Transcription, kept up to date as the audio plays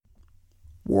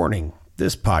Warning,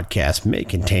 this podcast may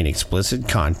contain explicit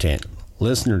content.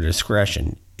 Listener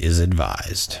discretion is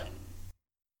advised.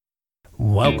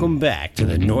 Welcome back to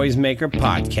the Noisemaker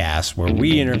Podcast, where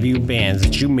we interview bands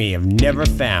that you may have never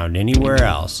found anywhere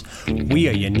else. We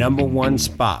are your number one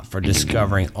spot for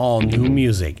discovering all new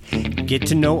music. Get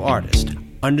to know artists,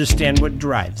 understand what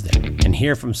drives them, and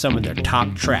hear from some of their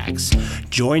top tracks.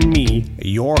 Join me,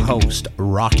 your host,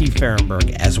 Rocky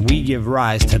Fahrenberg, as we give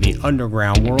rise to the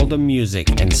underground world of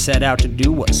music and set out to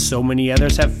do what so many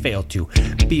others have failed to,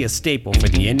 be a staple for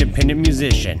the independent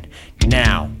musician.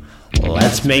 Now,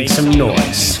 let's make some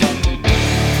noise.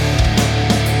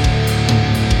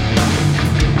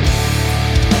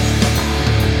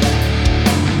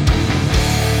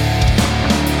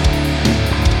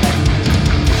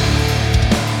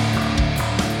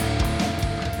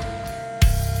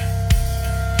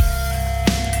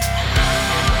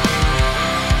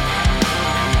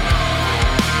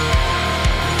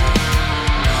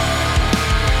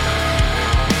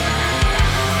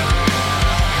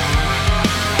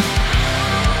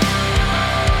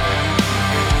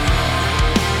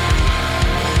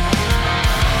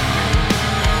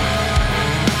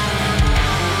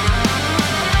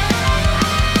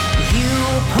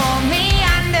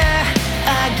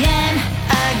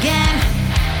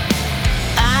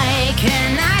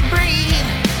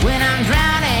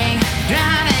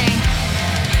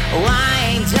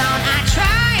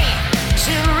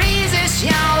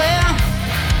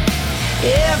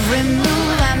 Every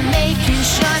move I make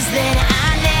ensures that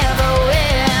I never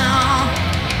will.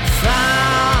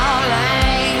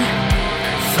 Falling,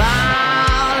 falling,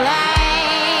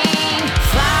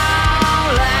 falling,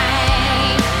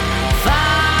 falling.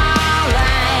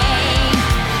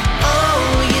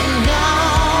 Oh, you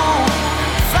know,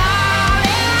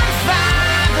 falling,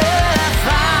 Father,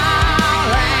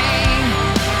 falling,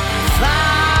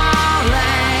 falling.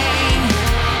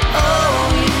 Oh,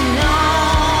 you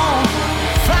know,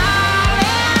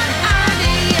 falling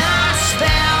under your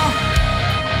spell.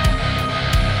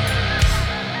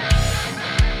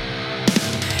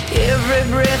 Every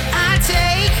breath I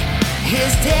take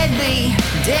is deadly,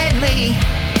 deadly.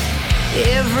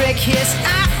 Every kiss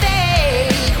I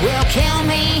fake will kill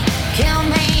me, kill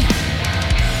me.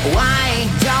 Why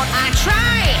don't I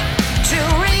try to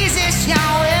resist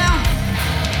your will?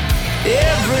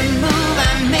 Every move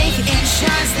I make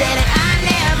ensures that I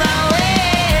never will.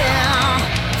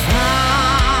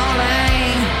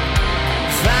 Falling,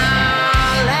 falling,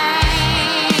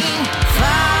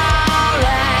 falling,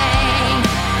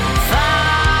 falling.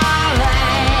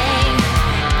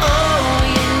 Oh,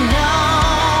 you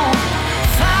know,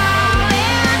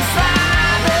 falling,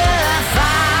 Father,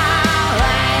 falling,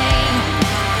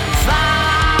 falling.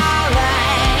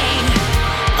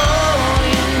 Oh,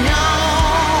 you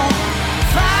know,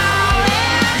 falling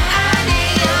under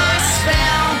your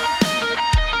spell.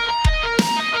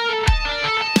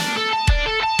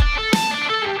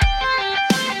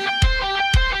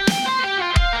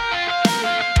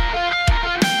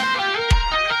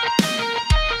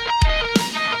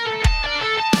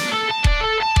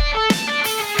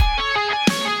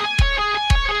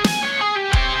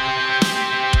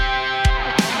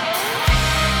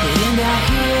 And I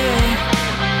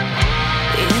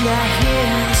hear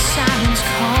the silence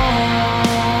call.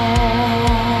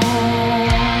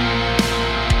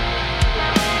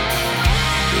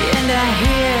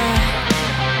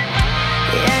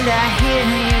 And I hear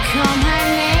you call my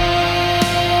name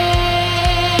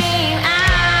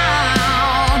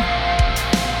out.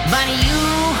 But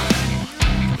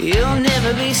you'll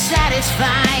never be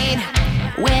satisfied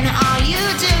when all you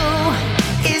do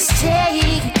is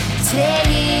take,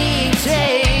 take,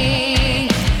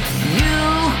 take.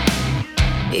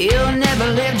 You'll never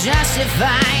live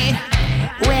justified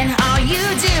when all you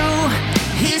do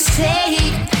is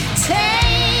take,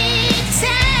 take,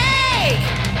 take.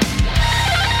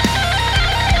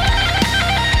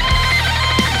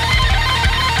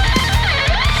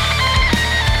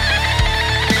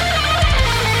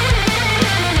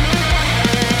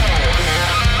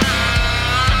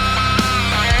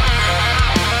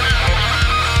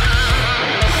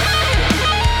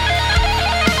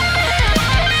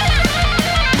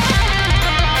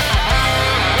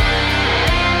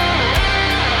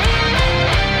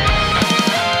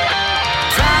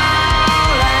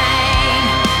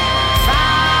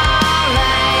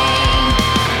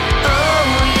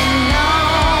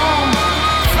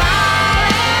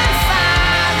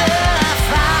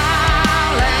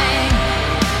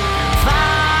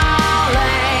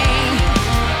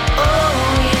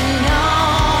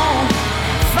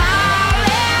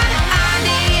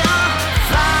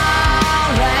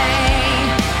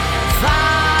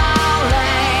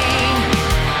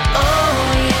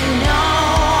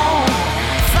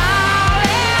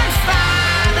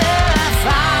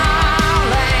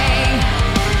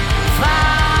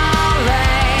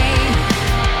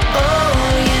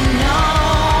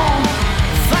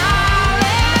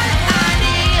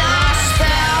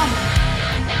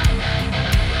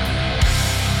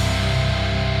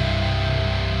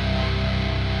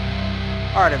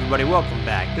 everybody, welcome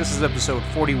back. This is episode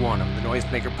 41 of the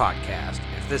Noisemaker Podcast.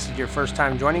 If this is your first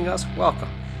time joining us, welcome.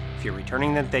 If you're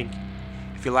returning, then thank you.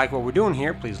 If you like what we're doing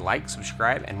here, please like,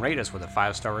 subscribe, and rate us with a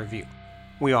 5-star review.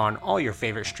 We are on all your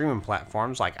favorite streaming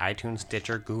platforms like iTunes,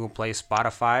 Stitcher, Google Play,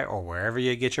 Spotify, or wherever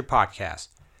you get your podcasts.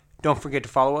 Don't forget to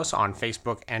follow us on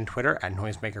Facebook and Twitter at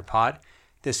Noisemaker Pod.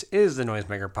 This is the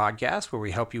Noisemaker Podcast, where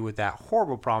we help you with that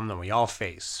horrible problem that we all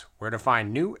face, where to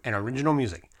find new and original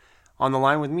music. On the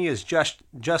line with me is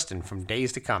Justin from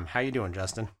Days to Come. How you doing,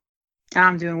 Justin?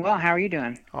 I'm doing well. How are you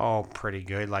doing? Oh, pretty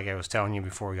good. Like I was telling you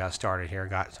before we got started here,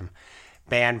 got some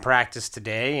band practice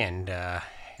today, and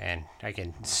I'm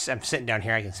sitting down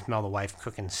here. I can smell the wife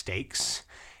cooking steaks.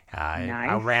 Nice.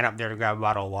 I ran up there to grab a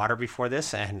bottle of water before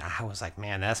this, and I was like,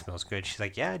 "Man, that smells good." She's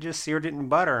like, "Yeah, I just seared it in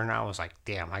butter," and I was like,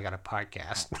 "Damn, I got a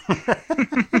podcast."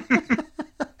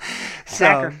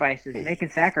 Sacrifices, making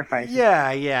sacrifices.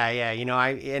 Yeah. You know,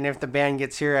 and if the band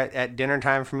gets here at dinner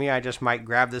time for me, I just might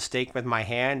grab the steak with my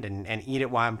hand and eat it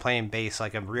while I'm playing bass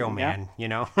like a real man, you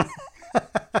know? I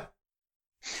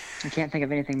can't think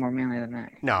of anything more manly than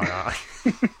that. No.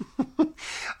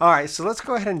 All right, so let's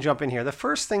go ahead and jump in here. The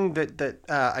first thing that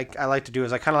I like to do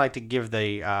is I kind of like to give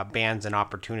the bands an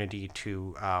opportunity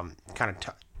to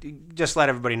just let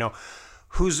everybody know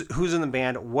who's in the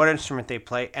band, what instrument they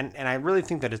play, and I really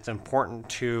think that it's important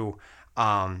to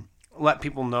let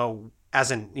people know,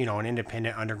 as an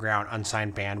independent, underground,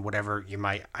 unsigned band, whatever you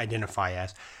might identify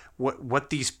as, what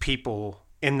these people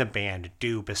in the band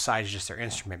do besides just their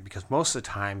instrument, because most of the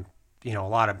time, a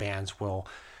lot of bands will,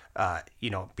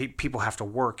 people have to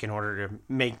work in order to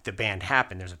make the band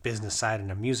happen. There's a business side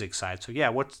and a music side. So yeah,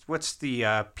 what's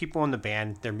the people in the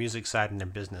band, their music side and their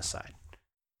business side?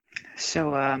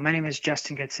 So my name is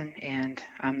Justin Goodson, and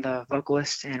I'm the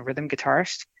vocalist and rhythm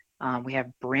guitarist. We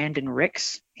have Brandon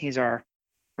Ricks. He's our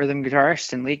rhythm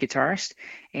guitarist and lead guitarist,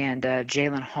 and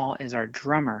Jalen Hall is our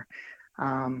drummer.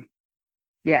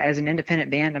 As an independent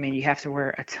band, I mean, you have to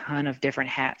wear a ton of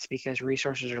different hats because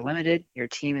resources are limited. Your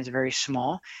team is very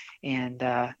small. And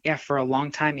for a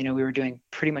long time, we were doing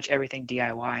pretty much everything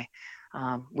DIY.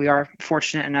 We are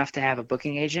fortunate enough to have a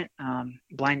booking agent,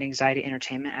 Blind Anxiety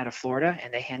Entertainment out of Florida,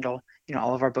 and they handle,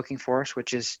 all of our booking for us,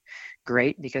 which is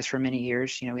great because for many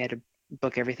years, we had to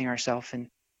book everything ourselves. And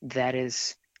that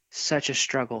is such a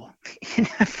struggle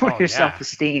for your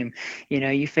self-esteem.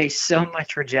 You face so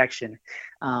much rejection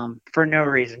for no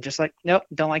reason. Just like, nope,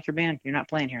 don't like your band, you're not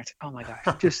playing here. It's like, oh my gosh,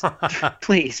 just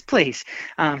please.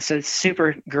 So it's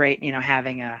super great,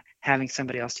 having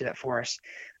somebody else do that for us.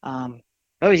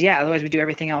 Otherwise we do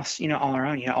everything else, all our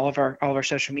own. All of our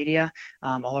social media,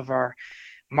 all of our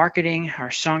marketing, our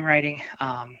songwriting.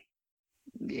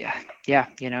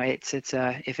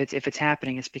 If it's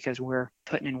happening, it's because we're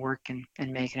putting in work and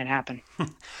making it happen.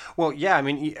 Well, yeah, I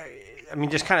mean,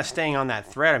 just kind of staying on that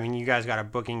thread. I mean, you guys got a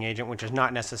booking agent, which is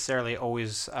not necessarily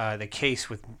always the case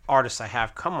with artists I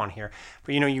have come on here.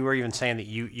 But you were even saying that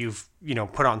you've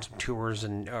put on some tours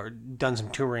or done some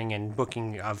touring and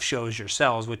booking of shows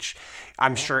yourselves, which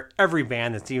I'm sure every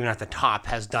band that's even at the top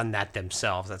has done that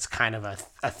themselves. That's kind of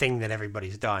a thing that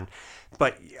everybody's done.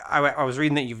 But I was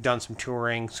reading that you've done some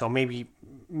touring, so maybe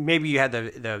you had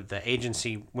the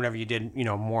agency whenever you did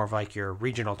more of like your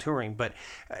regional touring. But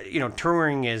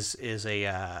touring is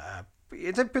a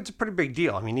it's a pretty big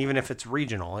deal. I mean, even if it's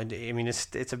regional,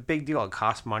 it's a big deal. It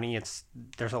costs money.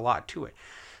 There's a lot to it.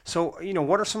 So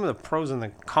what are some of the pros and the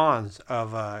cons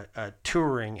of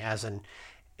touring as an?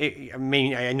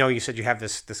 I know you said you have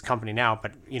this company now,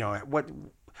 but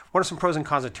what are some pros and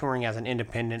cons of touring as an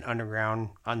independent, underground,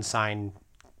 unsigned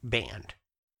band?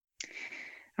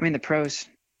 I mean, the pros,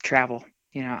 travel.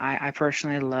 I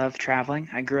personally love traveling.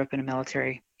 I grew up in a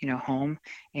military, home,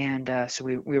 and so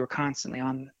we were constantly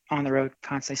on the road,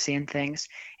 constantly seeing things,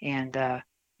 and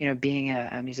being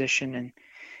a musician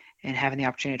and having the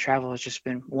opportunity to travel has just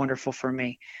been wonderful for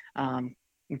me.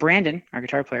 Brandon, our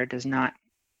guitar player, does not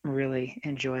really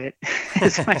enjoy it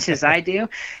as much as I do.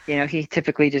 He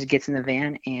typically just gets in the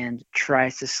van and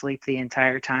tries to sleep the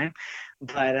entire time.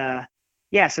 But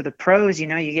so the pros, you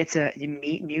get to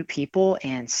meet new people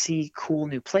and see cool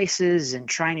new places and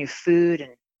try new food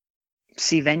and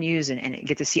see venues and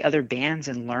get to see other bands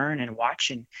and learn and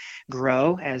watch and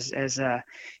grow as a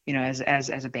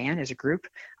band, as a group.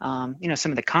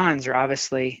 Some of the cons are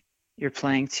obviously you're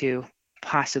playing to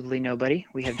possibly nobody.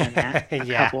 We have done that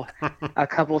a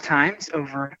couple times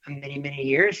over many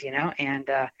years, and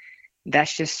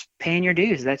that's just paying your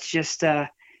dues. That's just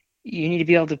you need to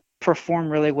be able to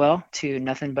perform really well to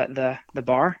nothing but the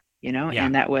bar,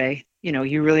 and that way,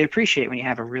 you really appreciate when you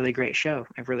have a really great show,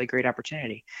 a really great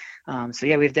opportunity.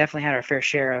 We've definitely had our fair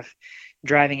share of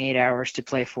driving 8 hours to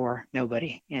play for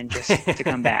nobody and just to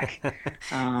come back.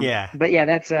 Yeah. But yeah,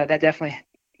 that's that definitely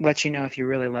lets you know if you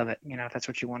really love it, if that's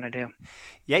what you want to do.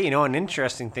 Yeah, an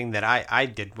interesting thing that I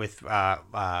did with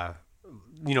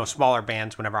smaller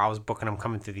bands whenever I was booking them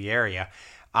coming through the area,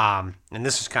 and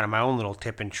this is kind of my own little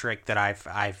tip and trick that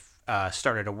I've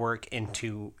started to work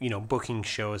into booking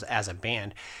shows as a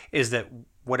band, is that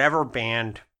whatever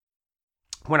band,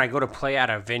 when I go to play at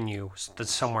a venue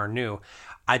that's somewhere new,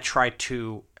 I try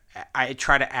to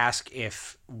ask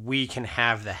if we can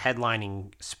have the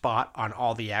headlining spot on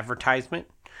all the advertisement,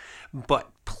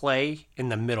 but play in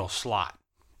the middle slot.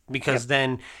 Because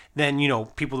then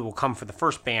people will come for the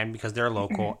first band because they're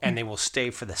local, and they will stay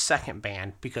for the second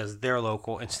band because they're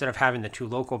local, instead of having the two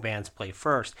local bands play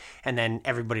first and then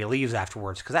everybody leaves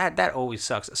afterwards. Because that always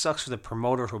sucks. It sucks for the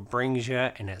promoter who brings you,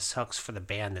 and it sucks for the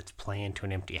band that's playing to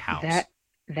an empty house.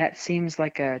 That seems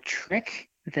like a trick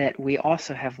that we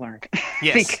also have learned.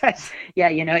 Yes. Because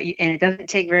and it doesn't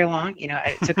take very long.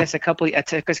 It took us a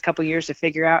couple years to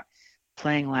figure out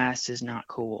playing last is not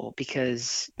cool,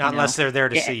 because not unless they're there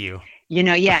to see you. And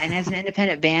as an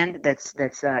independent band that's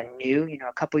new,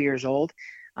 a couple years old,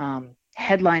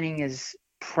 headlining is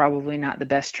probably not the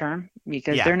best term,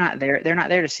 because they're not there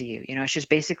to see you. It's just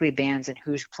basically bands and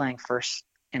who's playing first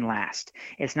and last.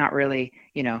 It's not really,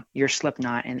 you're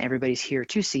Slipknot and everybody's here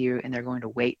to see you and they're going to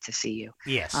wait to see you.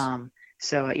 Yes.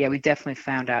 So we definitely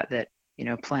found out that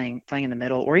playing in the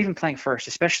middle, or even playing first,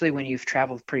 especially when you've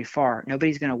traveled pretty far,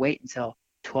 nobody's going to wait until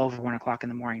 12 or 1 o'clock in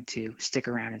the morning to stick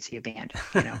around and see a band.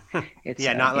 It's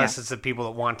not unless it's the people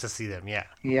that want to see them. Yeah.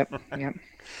 Yep.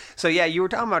 So you were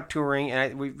talking about touring,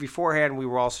 and beforehand we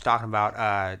were also talking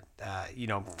about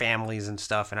families and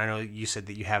stuff. And I know you said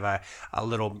that you have a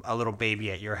little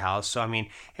baby at your house. So I mean,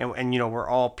 and we're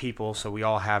all people, so we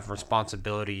all have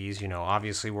responsibilities.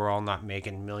 Obviously we're all not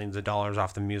making millions of dollars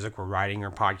off the music we're writing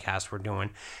or podcasts we're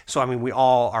doing. So I mean, we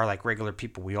all are like regular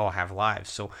people. We all have lives.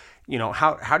 So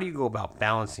how do you go about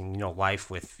balancing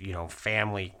life with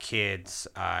family, kids,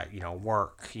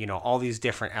 work, all these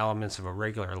different elements of a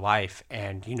regular life,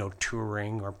 and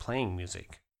touring or playing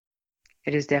music?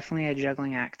 It is definitely a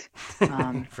juggling act.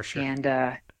 For sure.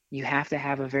 And you have to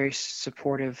have a very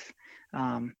supportive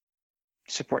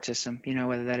support system,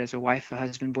 whether that is a wife, a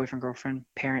husband, boyfriend, girlfriend,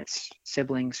 parents,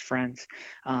 siblings, friends.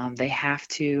 They have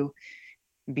to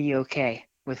be okay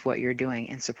with what you're doing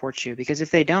and support you, because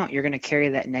if they don't, you're going to carry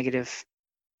that negative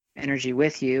energy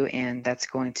with you, and that's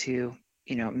going to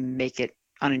make it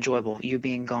unenjoyable, you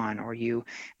being gone, or you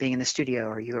being in the studio,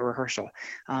 or you at rehearsal.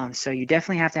 So you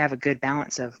definitely have to have a good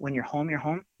balance of, when you're home,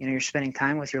 you're spending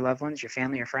time with your loved ones, your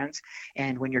family, your friends.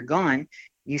 And when you're gone,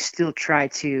 you still try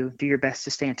to do your best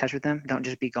to stay in touch with them. Don't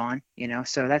just be gone,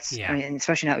 so that's, I mean,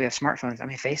 especially now that we have smartphones. I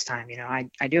mean, FaceTime,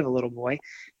 I do have a little boy,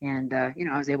 and,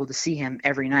 I was able to see him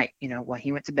every night, while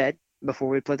he went to bed before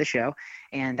we played the show.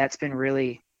 And that's been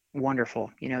really wonderful,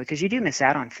 because you do miss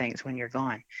out on things when you're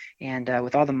gone. And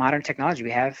with all the modern technology we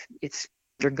have,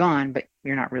 you're gone, but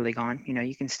you're not really gone.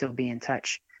 You can still be in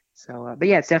touch. So, but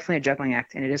yeah, it's definitely a juggling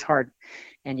act, and it is hard.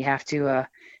 And you have to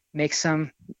make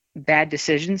some bad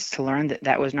decisions to learn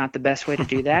that was not the best way to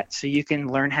do that, so you can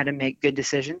learn how to make good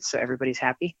decisions so everybody's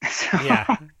happy.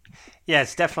 Yeah,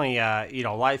 it's definitely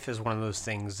life is one of those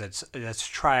things that's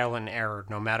trial and error.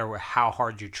 No matter how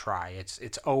hard you try,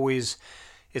 it's always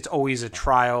a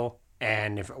trial,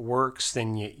 and if it works,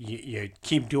 then you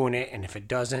keep doing it, and if it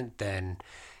doesn't, then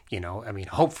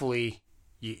hopefully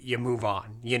you move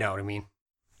on. You know what I mean?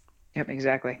 Yep,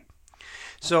 exactly.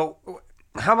 So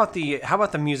how about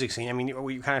the music scene? I mean,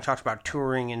 we kind of talked about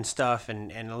touring and stuff,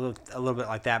 and a little bit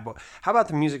like that. But how about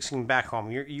the music scene back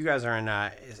home? You guys are in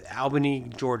Albany,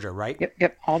 Georgia, right?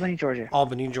 Yep, Albany, Georgia.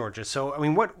 Albany, Georgia. So I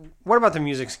mean, what about the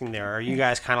music scene there? Are you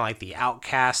guys kind of like the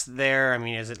outcast there? I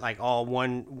mean, is it like all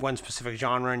one specific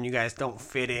genre, and you guys don't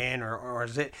fit in, or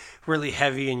is it really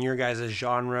heavy in your guys'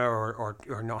 genre,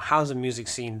 or no? How's the music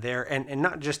scene there, and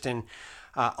not just in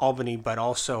Albany, but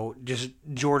also just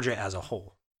Georgia as a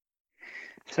whole?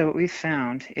 So what we've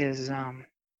found is,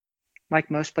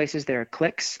 like most places, there are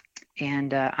cliques,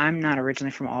 and I'm not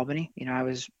originally from Albany. I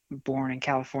was born in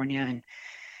California and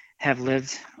have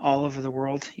lived all over the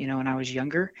world, when I was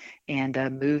younger, and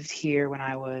moved here when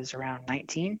I was around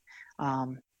 19.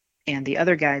 And the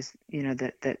other guys,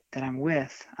 that I'm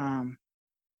with,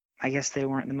 I guess they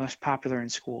weren't the most popular in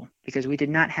school, because we did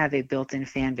not have a built-in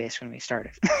fan base when we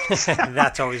started.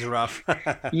 That's always rough.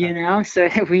 So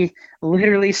we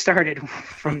literally started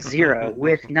from zero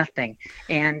with nothing.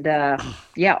 And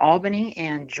Albany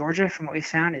and Georgia, from what we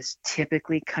found, is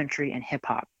typically country and hip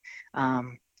hop.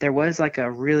 there was like a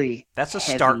really That's a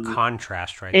heavy, stark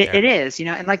contrast right there. it is,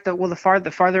 and like the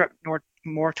farther up north,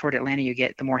 more toward Atlanta you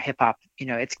get, the more hip hop,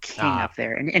 it's king up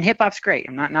there. And hip hop's great.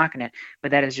 I'm not knocking it,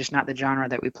 but that is just not the genre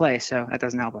that we play, so that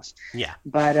doesn't help us. Yeah.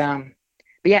 But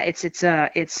yeah, it's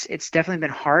definitely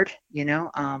been hard,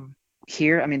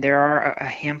 here. I mean, there are a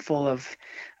handful of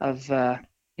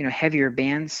heavier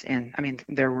bands, and I mean,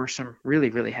 there were some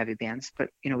really, really heavy bands, but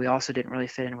we also didn't really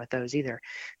fit in with those either.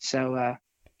 So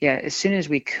yeah, as soon as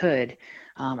we could,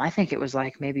 I think it was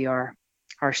like maybe our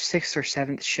sixth or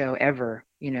seventh show ever,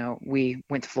 we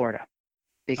went to Florida,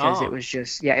 because it was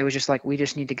just like, we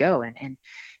just need to go and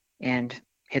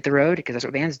hit the road, because that's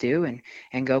what bands do,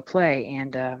 and go play.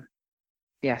 And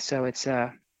yeah, so it's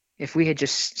if we had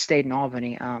just stayed in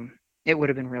Albany, it would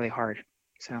have been really hard.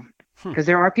 So because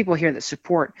there are people here that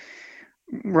support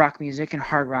rock music and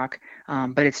hard rock,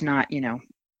 but it's not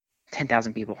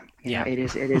 10,000 people. It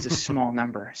is a small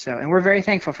number. So, and we're very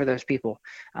thankful for those people.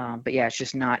 But yeah, it's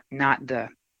just not the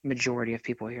majority of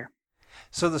people here.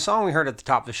 So the song we heard at the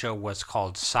top of the show was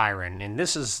called Siren, and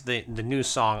this is the new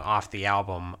song off the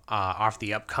album, off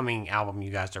the upcoming album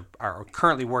you guys are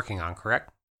currently working on,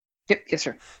 correct? Yep. Yes,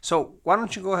 sir. So why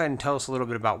don't you go ahead and tell us a little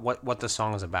bit about what the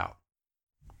song is about?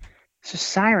 So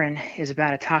Siren is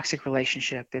about a toxic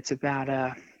relationship. It's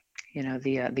about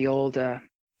the old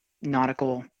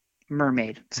nautical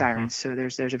mermaid sirens. Mm-hmm. So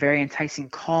there's a very enticing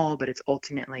call, but it's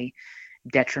ultimately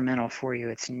detrimental for you.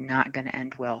 It's not going to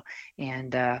end well.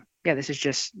 And yeah, this is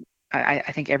just,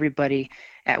 I think everybody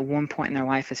at one point in their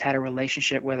life has had a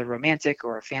relationship, whether romantic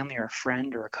or a family or a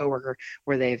friend or a coworker,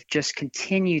 where they've just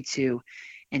continued to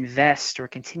invest or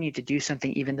continue to do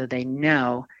something even though they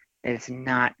know that it's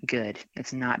not good,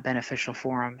 it's not beneficial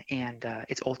for them, and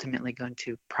it's ultimately going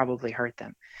to probably hurt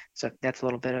them. So that's a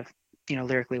little bit of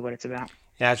lyrically what it's about.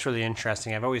 Yeah, that's really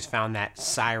interesting. I've always found that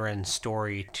siren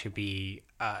story to be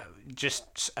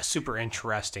just a super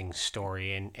interesting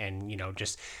story, and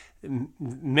just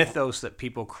mythos that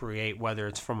people create, whether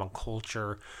it's from a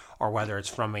culture or whether it's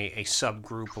from a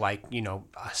subgroup like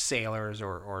sailors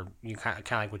or you kind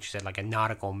of like what you said, like a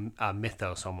nautical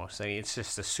mythos almost. It's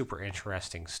just a super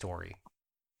interesting story.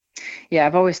 Yeah,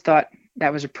 I've always thought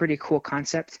that was a pretty cool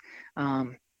concept,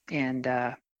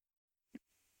 and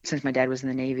since my dad was in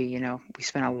the Navy, we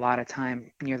spent a lot of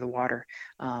time near the water,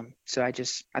 so I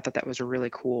thought that was a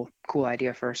really cool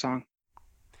idea for a song.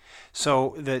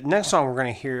 So the next song we're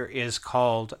going to hear is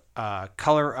called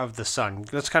Color of the Sun.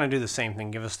 Let's kind of do the same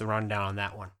thing. Give us the rundown on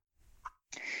that one.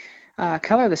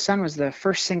 Color of the Sun was the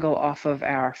first single off of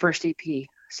our first EP,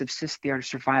 Subsist the Art of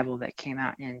Survival, that came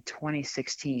out in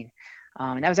 2016.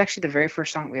 And that was actually the very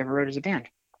first song we ever wrote as a band.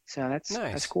 So that's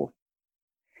nice. That's cool.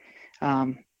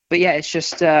 But yeah, it's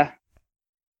just, I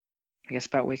guess,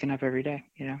 about waking up every day,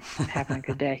 having a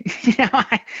good day.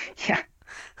 Yeah.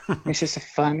 It's just a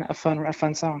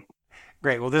fun song.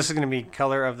 Great. Well, this is going to be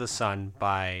Color of the Sun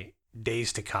by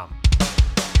Days to Come.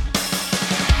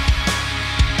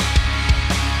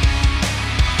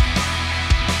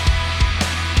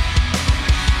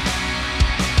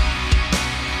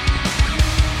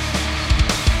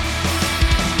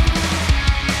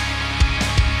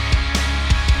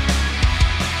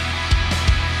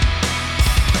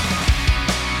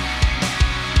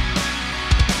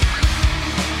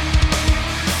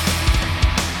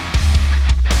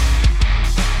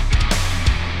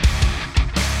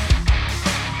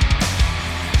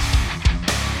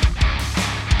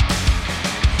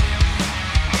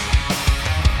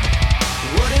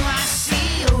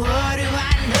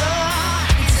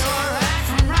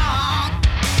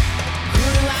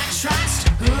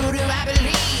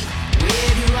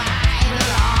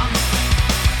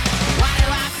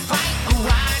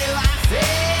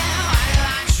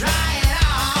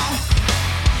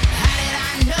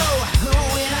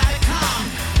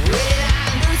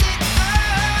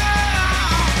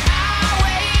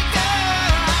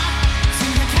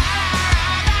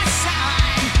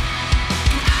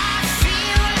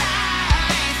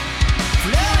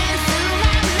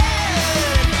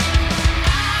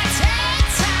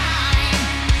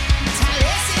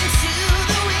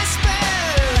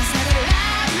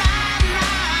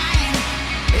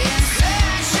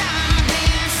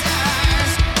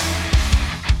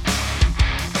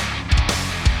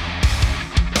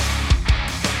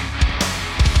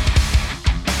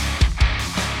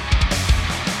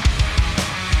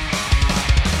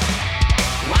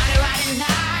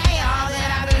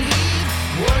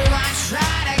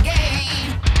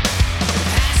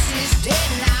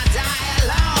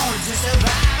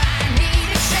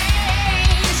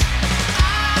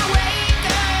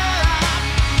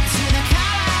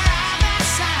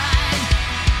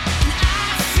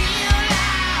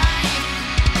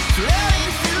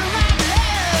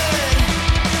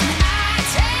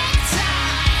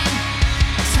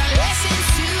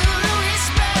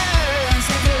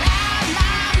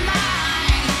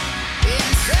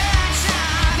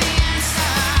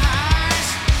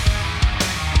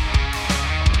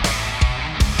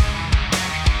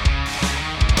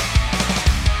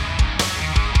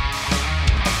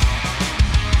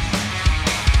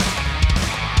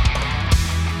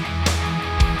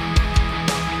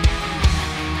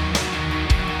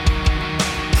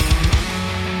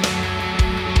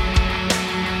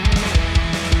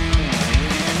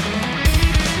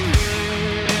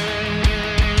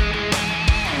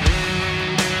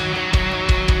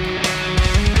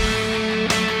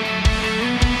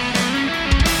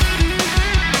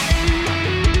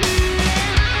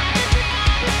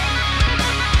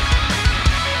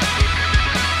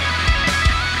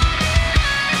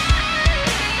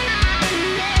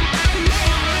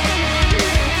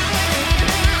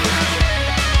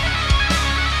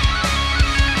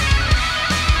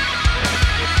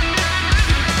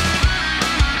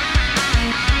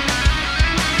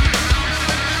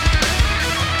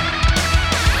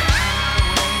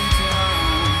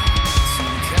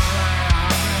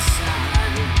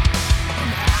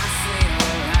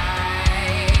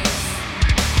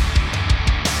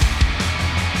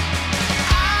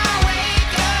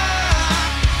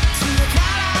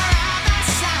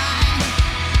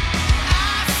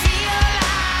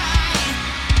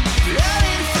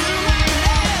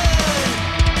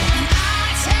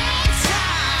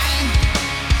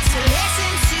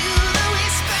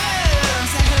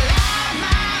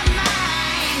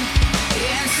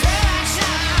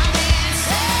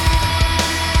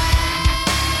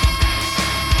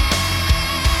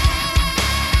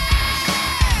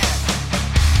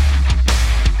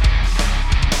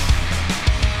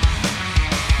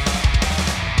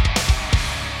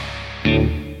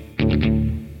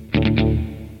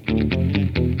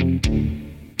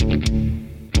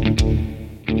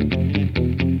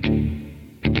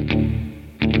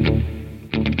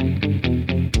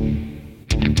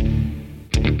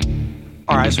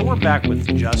 So we're back with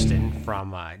Justin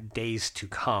from Days to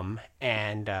Come,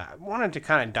 and wanted to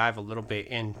kind of dive a little bit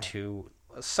into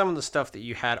some of the stuff that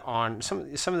you had on some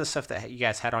of the stuff that you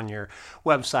guys had on your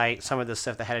website, some of the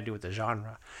stuff that had to do with the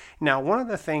genre. Now, one of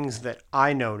the things that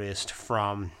I noticed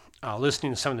from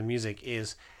listening to some of the music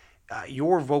is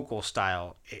your vocal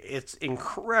style. It's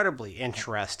incredibly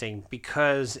interesting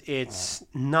because it's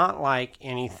not like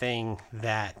anything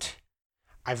that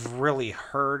I've really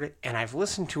heard, and I've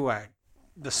listened to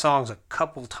the songs a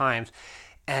couple times,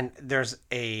 and there's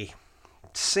a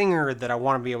singer that I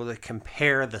want to be able to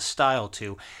compare the style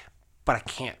to, but I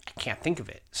can't think of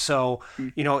it. So,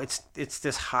 it's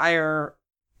this higher,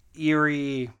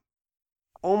 eerie,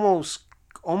 almost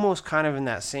kind of in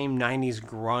that same 90s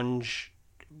grunge,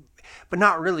 but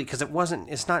not really, because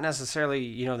it's not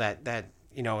necessarily,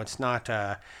 it's not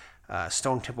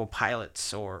Stone Temple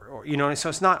Pilots or so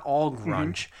it's not all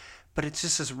grunge, but it's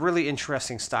just this really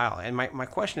interesting style. And my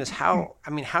question is how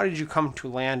did you come to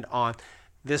land on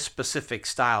this specific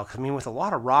style? Because with a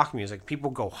lot of rock music, people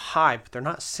go high, but they're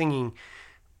not singing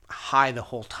high the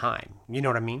whole time. You know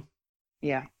what I mean?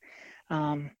 Yeah.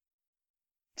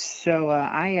 So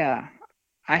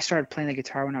I started playing the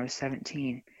guitar when I was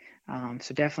 17.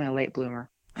 So definitely a late bloomer.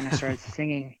 And I started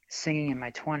singing in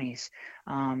my 20s.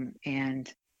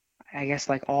 And I guess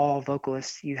like all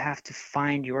vocalists, you have to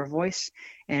find your voice.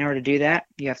 And in order to do that,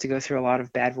 you have to go through a lot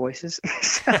of bad voices.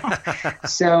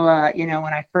 So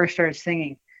when I first started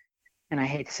singing, and I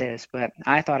hate to say this, but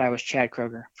I thought I was Chad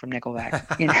Kroeger from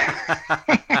Nickelback,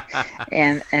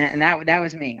 and that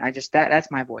was me. That's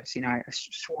my voice, I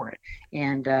swore it.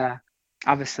 And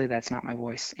obviously that's not my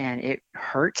voice, and it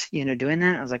hurt, doing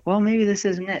that. I was like, well, maybe this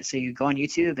isn't it. So you go on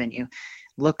YouTube and you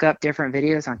look up different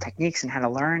videos on techniques and how to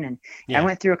learn. And I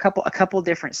went through a couple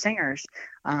different singers,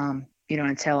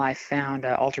 until I found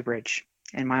Alter Bridge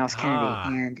and Miles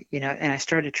Kennedy. And, and I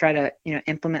started to try to,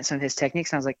 implement some of his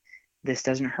techniques. And I was like, this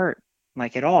doesn't hurt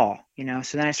like at all,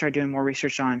 So then I started doing more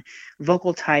research on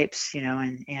vocal types,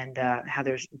 and how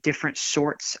there's different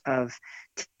sorts of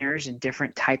tenors and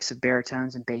different types of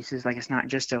baritones and basses. Like it's not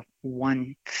just a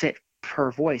one fit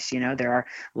per voice. There are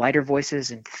lighter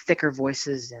voices and thicker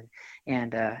voices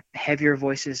and heavier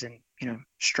voices and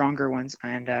stronger ones.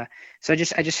 And so I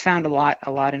just found a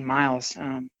lot in Miles.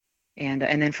 And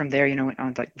then from there, went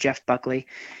on to like Jeff Buckley,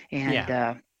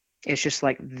 and it's just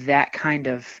like that kind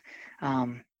of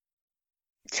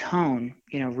tone,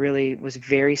 really was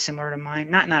very similar to mine.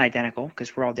 Not identical,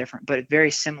 because we're all different, but very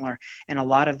similar. And a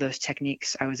lot of those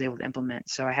techniques I was able to implement.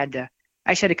 So I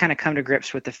just had to kind of come to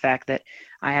grips with the fact that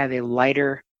I have a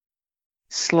lighter,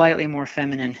 slightly more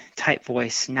feminine type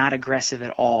voice, not aggressive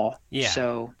at all. Yeah.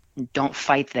 So don't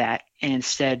fight that, and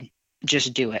instead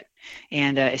just do it.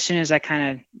 And as soon as I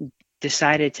kind of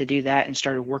decided to do that and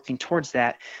started working towards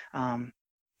that,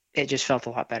 it just felt a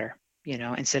lot better,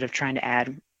 instead of trying to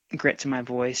add grit to my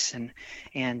voice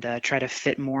and try to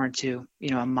fit more into,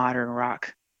 a modern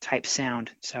rock type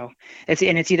sound. So it's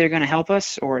either going to help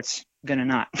us or it's gonna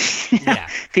not. Yeah,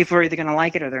 people are either gonna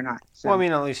like it or they're not. So. Well,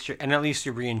 at least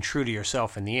you're being true to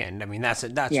yourself in the end. That's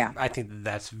yeah. I think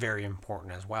that's very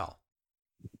important as well.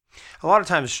 A lot of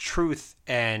times, truth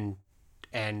and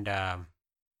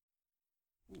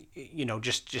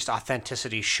just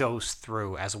authenticity shows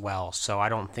through as well. So I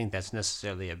don't think that's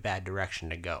necessarily a bad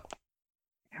direction to go.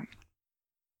 Yeah.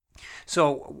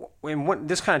 So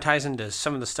this kind of ties into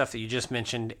some of the stuff that you just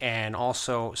mentioned, and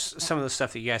also some of the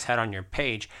stuff that you guys had on your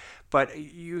page. But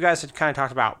you guys had kind of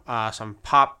talked about some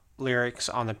pop lyrics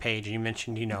on the page, and you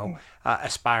mentioned,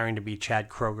 aspiring to be Chad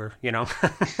Kroeger,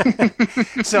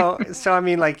 So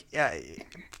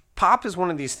pop is one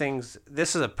of these things.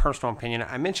 This is a personal opinion.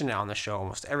 I mention it on the show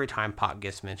almost every time pop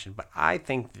gets mentioned, but I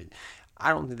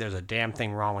don't think there's a damn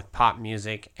thing wrong with pop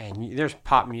music, and there's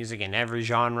pop music in every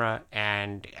genre.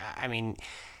 And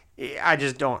I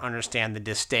just don't understand the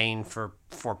disdain for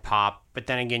pop. But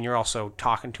then again, you're also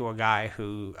talking to a guy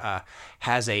who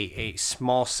has a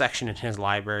small section in his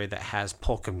library that has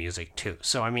polka music too.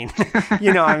 So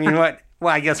what?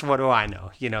 Well, I guess what do I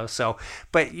know? So,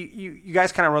 but you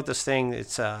guys kind of wrote this thing.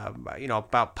 It's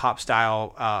about pop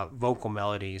style vocal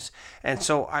melodies, and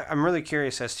so I'm really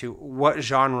curious as to what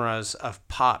genres of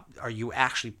pop are you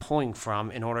actually pulling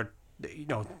from in order,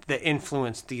 that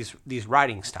influence these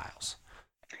writing styles.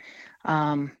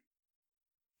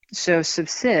 So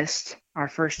Subsist, our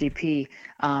first EP,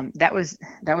 that was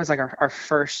like our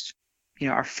first,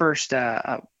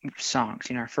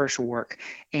 songs, our first work.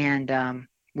 And,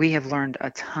 we have learned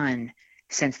a ton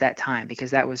since that time,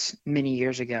 because that was many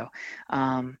years ago.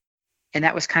 And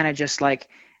that was kind of just like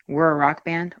we're a rock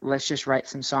band. Let's just write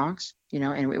some songs,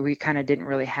 and we kind of didn't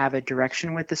really have a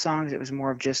direction with the songs. It was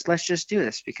more of just, let's just do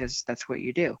this because that's what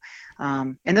you do.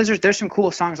 And there's some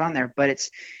cool songs on there, but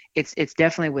it's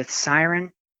definitely with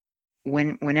Siren.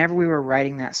 Whenever we were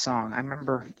writing that song, I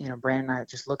remember, Brandon and I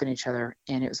just looking at each other,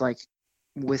 and it was like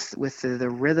with the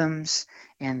rhythms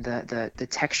and the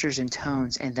textures and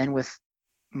tones, and then with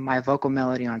my vocal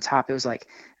melody on top, it was like,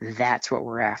 that's what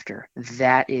we're after.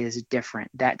 That is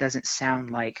different. That doesn't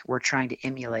sound like we're trying to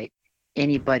emulate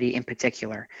anybody in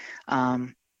particular.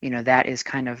 That is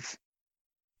kind of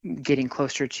getting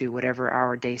closer to whatever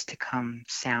our days to come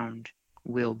sound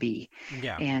will be.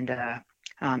 Yeah. And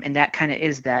that kind of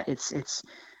is that. It's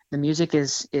the music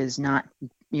is not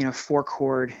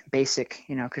 4-chord basic,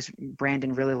 because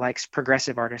Brandon really likes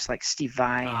progressive artists like Steve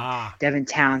Vai and Devin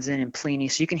Townsend and Pliny.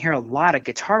 So you can hear a lot of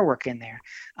guitar work in there.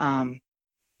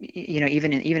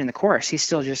 Even in the chorus, he's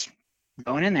still just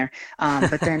going in there.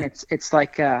 But then it's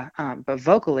like, but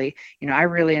vocally, I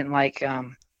really am like, I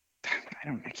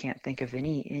can't think of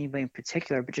anybody in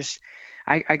particular, but just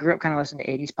I grew up kind of listening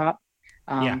to 80s pop.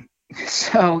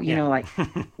 So like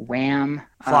Wham,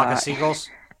 Flock of Seagulls.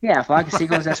 Yeah, Flock of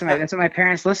Seagulls. That's what my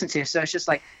parents listened to. So it's just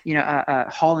like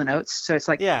Hall and Oates. So it's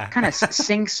like kind of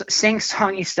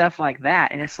sing-songy stuff like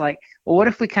that. And it's like, well, what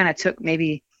if we kind of took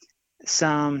maybe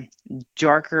some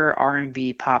darker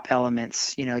R&B pop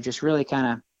elements, just really kind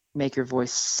of make your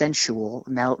voice sensual,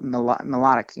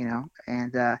 melodic,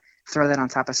 and throw that on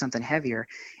top of something heavier.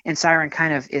 And Siren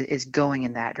kind of is going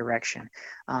in that direction.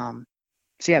 So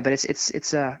yeah, but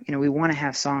it's we want to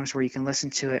have songs where you can listen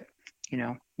to it,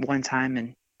 one time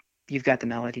and you've got the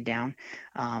melody down.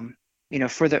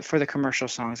 For the commercial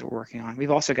songs that we're working on,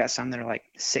 we've also got some that are like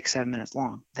 6-7 minutes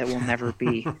long that will never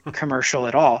be commercial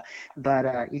at all.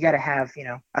 But you got to have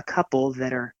a couple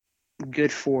that are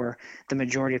good for the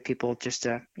majority of people, just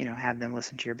to have them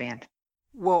listen to your band.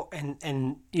 Well,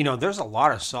 and there's a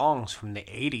lot of songs from the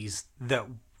 80s that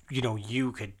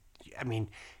you could, I mean,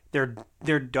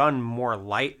 they're done more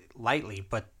lightly,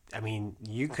 but I mean,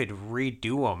 you could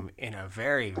redo them in a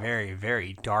very, very,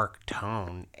 very dark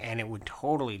tone, and it would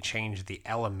totally change the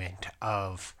element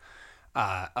of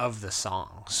the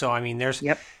song. So I mean, there's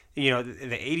the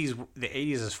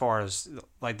 80s as far as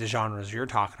like the genres you're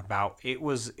talking about,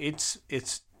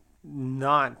 it's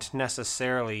not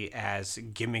necessarily as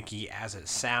gimmicky as it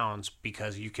sounds,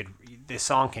 because the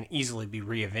song can easily be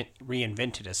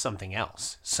reinvented as something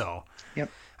else. So I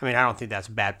mean, I don't think that's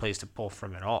a bad place to pull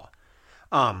from at all.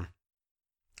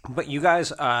 But you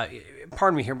guys,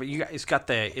 pardon me here, but you guys got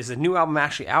is the new album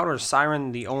actually out, or is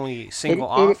Siren the only single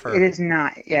off? It is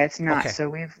not. Yeah, it's not. Okay. So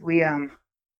we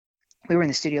were in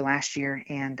the studio last year,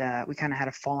 and we kind of had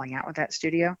a falling out with that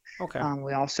studio. Okay.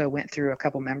 We also went through a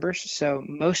couple members, so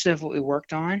most of what we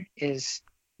worked on is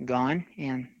gone,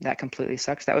 and that completely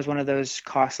sucks. That was one of those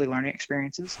costly learning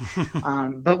experiences.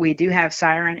 But we do have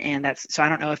Siren, and so I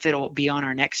don't know if it'll be on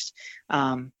our next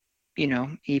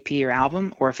EP or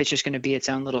album, or if it's just going to be its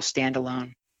own little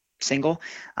standalone single.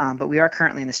 But we are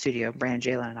currently in the studio, Brandon,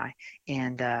 Jalen, and I,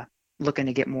 and looking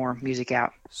to get more music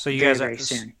out. So you very, guys very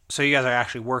soon. So you guys are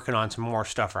actually working on some more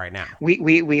stuff right now.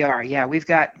 We are. Yeah, we've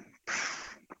got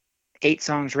 8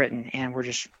 songs written, and we're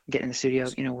just getting in the studio,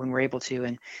 when we're able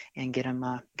to, and get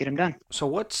them done. So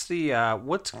what's the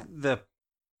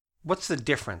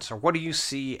difference, or what do you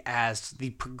see as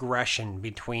the progression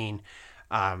between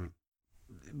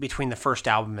the first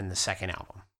album and the second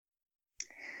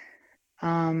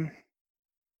album?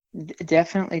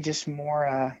 Definitely just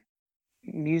more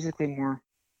musically more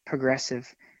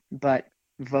progressive, but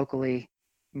vocally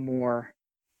more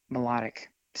melodic,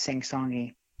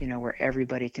 sing-songy, where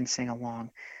everybody can sing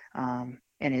along, and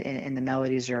the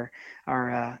melodies are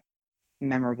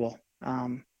memorable.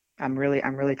 I'm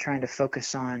really trying to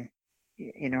focus on,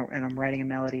 and I'm writing a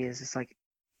melody it's like,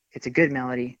 it's a good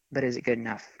melody, but is it good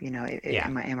enough?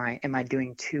 Am I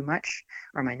doing too much,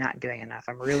 or am I not doing enough?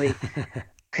 I'm really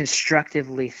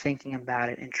constructively thinking about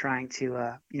it and trying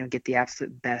to get the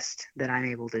absolute best that I'm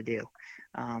able to do,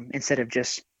 instead of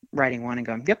just writing one and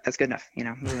going, yep, that's good enough,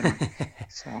 moving on.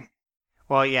 So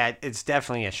well, yeah, it's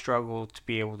definitely a struggle to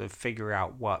be able to figure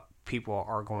out what people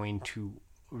are going to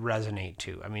resonate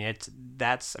to. I mean,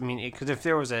 because if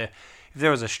there was a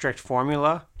strict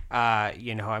formula,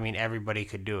 everybody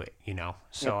could do it,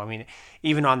 So, I mean,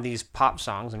 even on these pop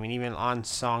songs, even on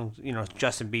songs,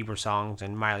 Justin Bieber songs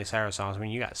and Miley Cyrus songs,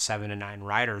 you got 7 to 9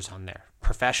 writers on there,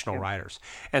 professional writers.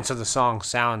 And so the songs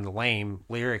sound lame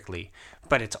lyrically,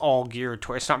 but it's all geared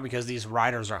toward, it's not because these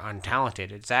writers are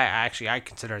untalented. It's actually, I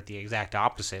consider it the exact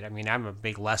opposite. I'm a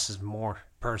big less is more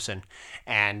person.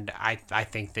 And I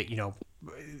think that,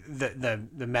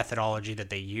 the methodology that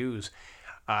they use,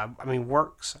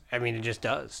 works. It just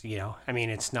does,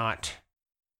 it's not,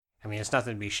 it's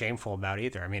nothing to be shameful about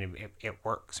either. It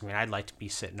works. I'd like to be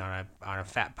sitting on a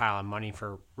fat pile of money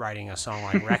for writing a song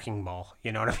like Wrecking Ball.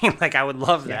 You know what I mean? Like, I would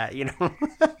love that, Yeah.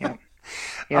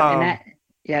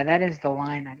 And that is the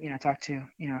line that, I talked to,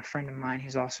 a friend of mine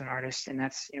who's also an artist, and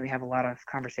that's, we have a lot of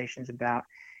conversations about,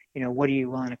 what are you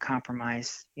willing to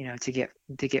compromise, to get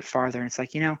farther. And it's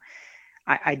like,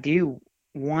 I do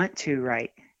want to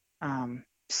write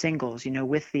singles,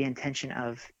 with the intention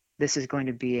of this is going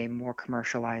to be a more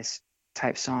commercialized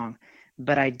type song,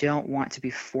 but I don't want to be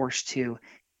forced to,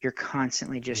 you're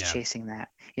constantly just chasing that,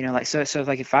 so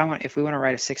like if we want to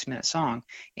write a 6-minute song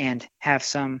and have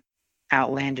some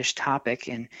outlandish topic,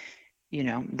 and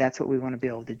that's what we want to be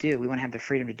able to do. We want to have the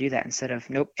freedom to do that instead of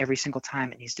every single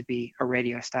time it needs to be a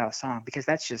radio style song, because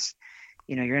that's just,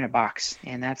 you're in a box,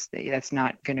 and that's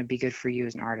not going to be good for you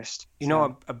as an artist.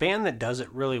 A band that does it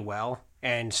really well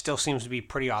and still seems to be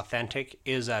pretty authentic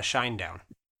is Shinedown.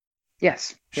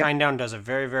 Yes. Shinedown does a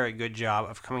very, very good job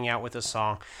of coming out with a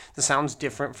song that sounds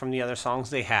different from the other songs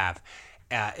they have.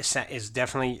 Is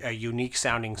definitely a unique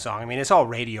sounding song. It's all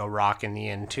radio rock in the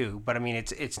end too, but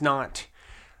it's not.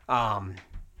 I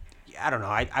don't know.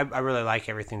 I really like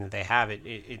everything that they have.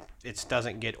 It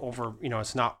doesn't get over.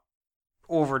 It's not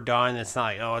overdone. It's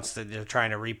not like they're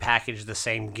trying to repackage the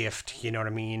same gift. You know what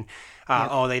I mean?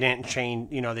 They didn't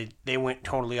change. They went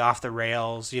totally off the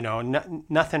rails.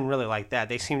 Nothing really like that.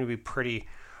 They seem to be pretty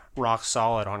rock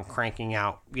solid on cranking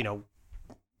out.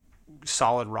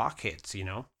 Solid rock hits.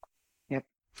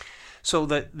 So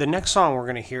the next song we're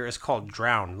going to hear is called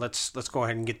Drown. Let's go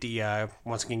ahead and get the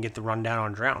once again get the rundown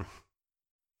on Drown.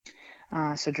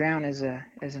 So Drown is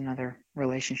another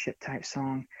relationship type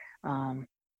song. I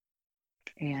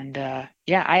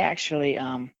actually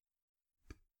that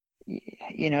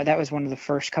was one of the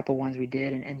first couple ones we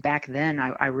did, and back then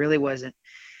I really wasn't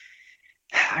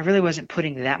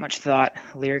putting that much thought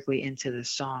lyrically into the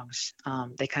songs.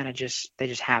 They kind of just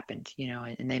happened,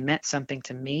 and they meant something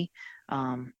to me.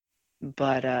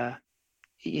 But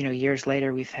years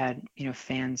later, we've had,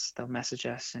 fans, they'll message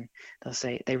us and they'll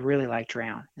say they really like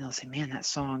Drown. And they'll say, man, that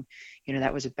song,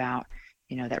 that was about,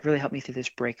 that really helped me through this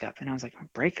breakup. And I was like,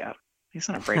 breakup? It's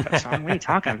not a breakup song. What are you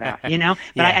talking about? But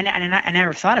I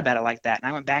never thought about it like that. And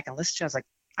I went back and listened to it. I was like,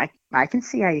 I can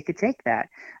see how you could take that.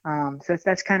 So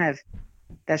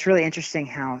that's really interesting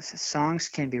how songs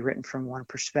can be written from one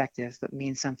perspective, but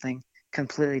mean something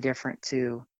completely different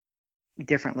to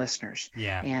different listeners.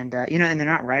 And and they're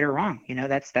not right or wrong.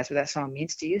 That's what that song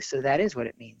means to you, so that is what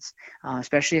it means,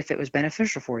 especially if it was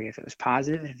beneficial for you, if it was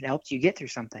positive, and if it helped you get through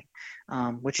something,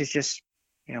 which is just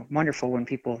wonderful when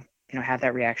people have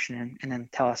that reaction and then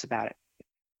tell us about it.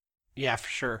 Yeah, for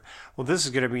sure. Well, this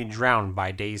is going to be Drown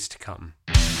by Days to Come.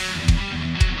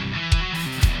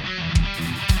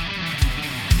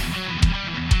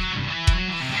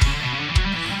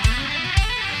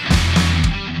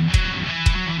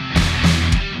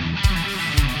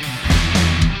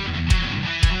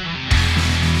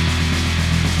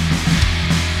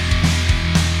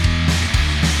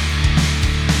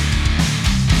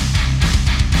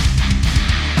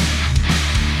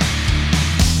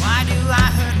 Why do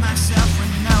I hurt myself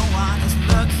when no one is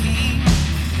looking?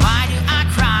 Why do I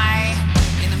cry?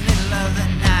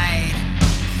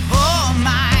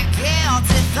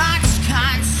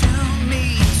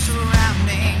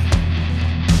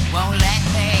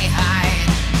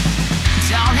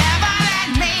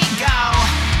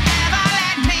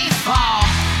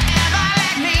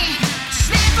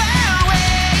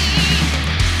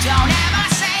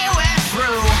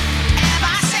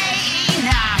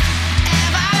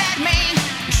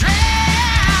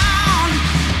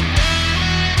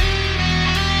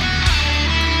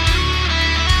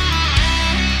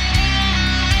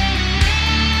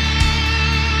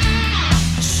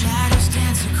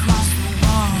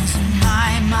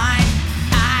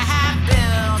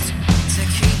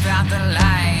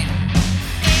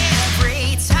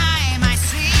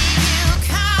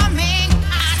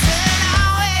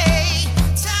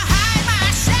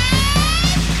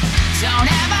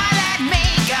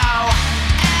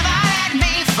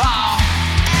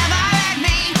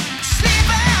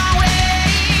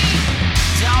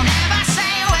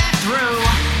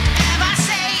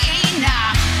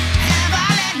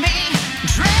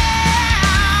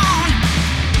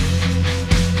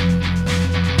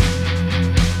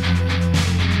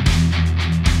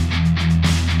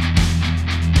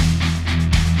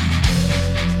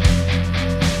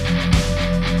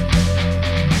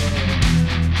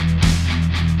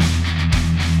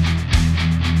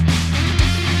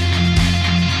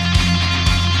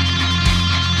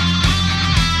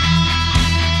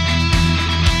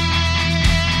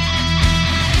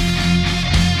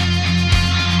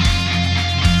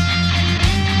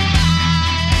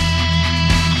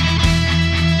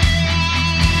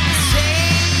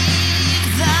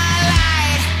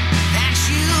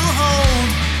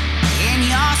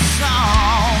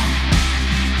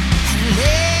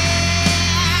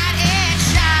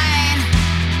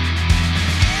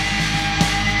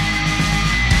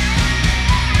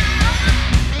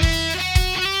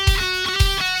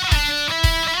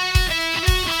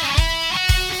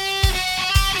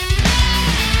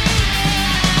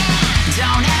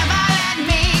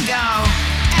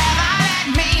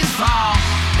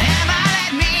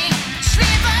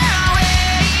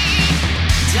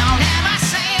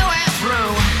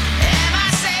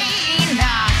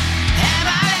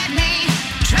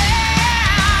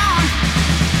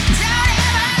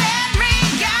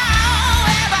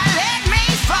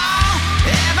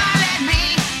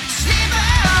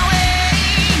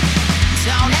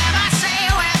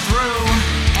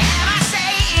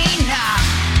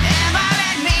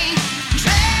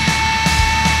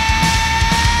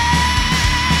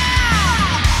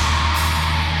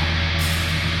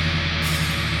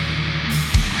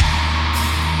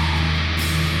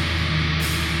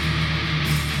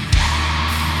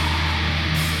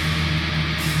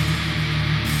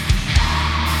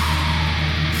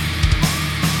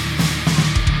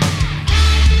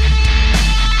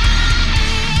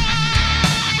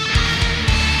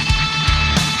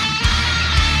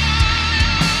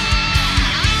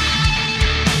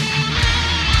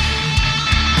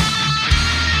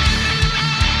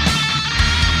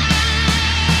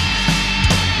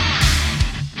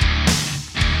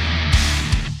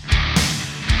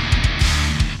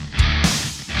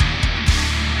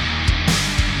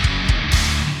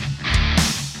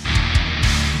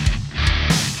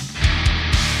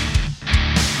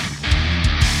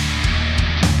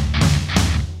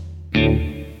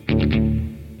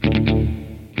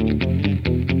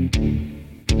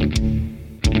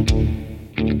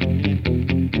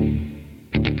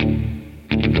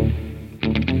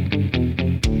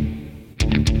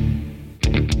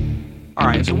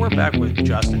 right, so we're back with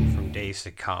Justin from Days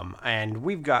to Come, and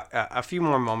we've got a few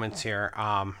more moments here.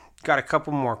 Got a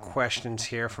couple more questions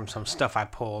here from some stuff I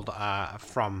pulled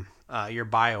from your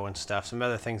bio and stuff, some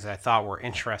other things that I thought were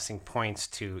interesting points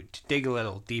to dig a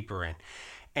little deeper in.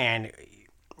 And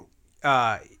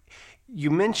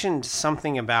you mentioned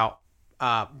something about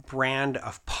brand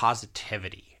of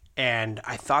positivity, and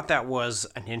I thought that was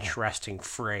an interesting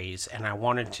phrase, and I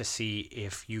wanted to see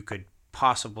if you could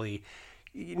possibly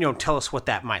tell us what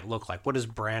that might look like. What does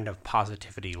brand of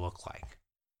positivity look like?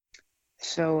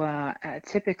 So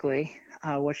typically,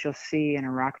 what you'll see in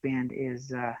a rock band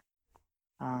is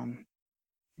gloom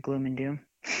and doom,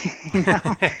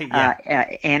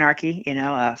 anarchy.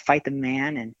 Fight the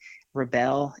man and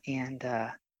rebel, and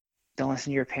don't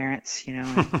listen to your parents.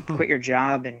 And quit your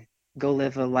job and go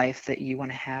live a life that you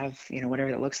want to have.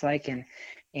 Whatever that looks like, and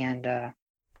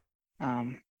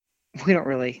we don't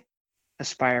really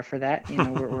aspire for that.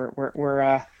 We're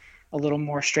a little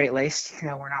more straight-laced.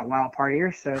 We're not wild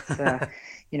partiers, so it's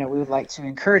we would like to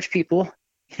encourage people,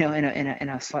 in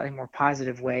a slightly more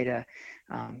positive way to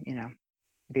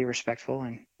be respectful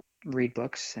and read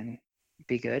books and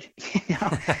be good. It's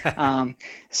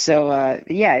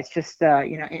just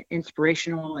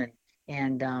inspirational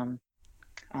and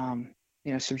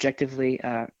subjectively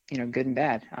good and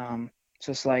bad.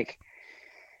 So it's like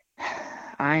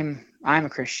I'm a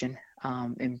Christian,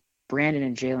 and Brandon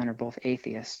and Jalen are both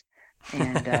atheists,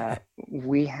 and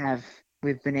we've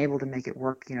been able to make it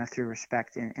work, through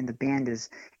respect, and the band is,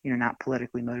 not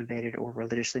politically motivated or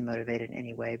religiously motivated in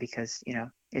any way, because,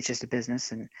 it's just a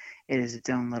business and it is its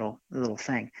own little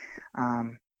thing.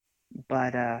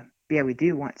 We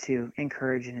do want to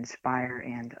encourage and inspire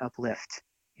and uplift,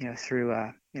 through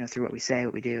what we say,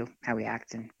 what we do, how we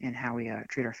act, and how we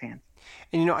treat our fans.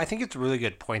 And, I think it's a really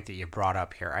good point that you brought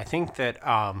up here. I think that,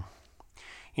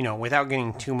 without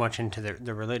getting too much into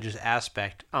the religious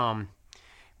aspect,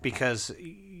 because,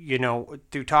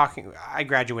 through talking, I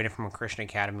graduated from a Christian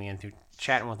academy, and through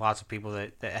chatting with lots of people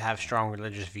that have strong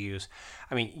religious views,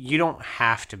 I mean, you don't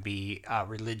have to be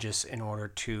religious in order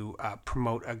to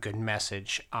promote a good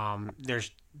message.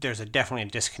 There's definitely a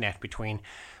disconnect between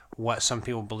what some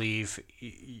people believe,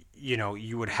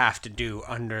 you would have to do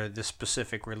under the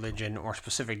specific religion or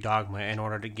specific dogma in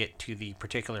order to get to the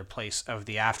particular place of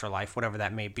the afterlife, whatever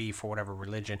that may be for whatever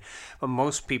religion. But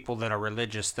most people that are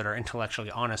religious, that are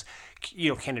intellectually honest,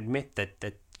 can admit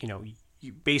that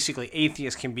basically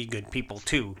atheists can be good people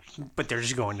too, but they're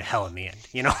just going to hell in the end.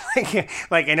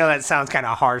 Like I know that sounds kind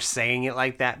of harsh saying it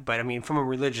like that, but I mean, from a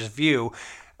religious view,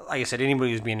 like I said,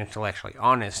 anybody who's being intellectually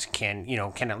honest can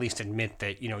at least admit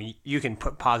that, you can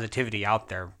put positivity out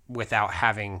there without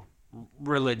having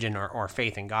religion or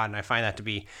faith in God. And I find that to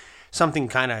be something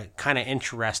kind of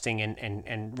interesting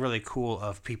and really cool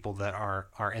of people that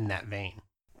are in that vein.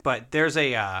 But there's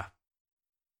a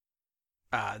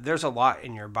lot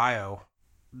in your bio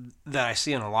that I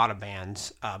see in a lot of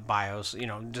bands' bios,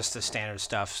 just the standard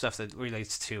stuff that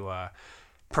relates to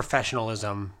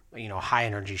professionalism, high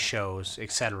energy shows,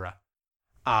 etc.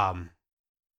 But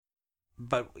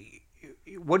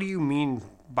what do you mean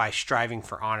by striving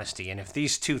for honesty? And if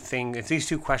these two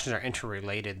questions are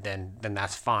interrelated, then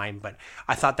that's fine. But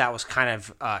I thought that was kind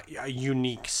of a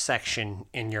unique section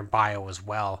in your bio as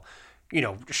well.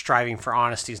 Striving for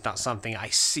honesty is not something I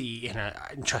see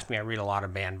and trust me, I read a lot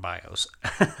of band bios,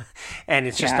 and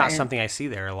it's just not something I see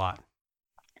there a lot.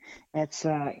 It's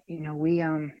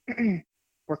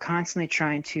we're constantly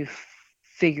trying to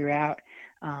figure out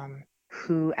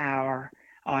who our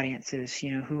audience is,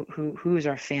 who is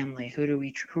our family, who are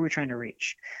we trying to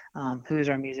reach, who is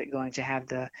our music going to have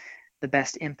the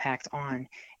best impact on,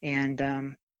 and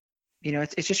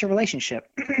it's just a relationship,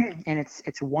 and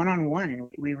it's one-on-one, and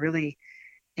we really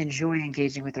enjoy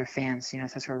engaging with our fans.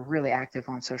 That's why we're really active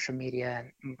on social media,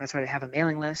 and that's why we have a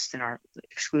mailing list and our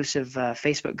exclusive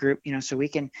Facebook group, so we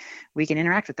can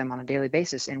interact with them on a daily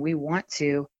basis, and we want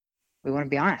to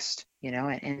be honest,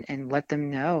 and let them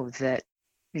know that,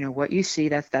 what you see,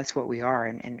 that's what we are,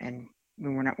 and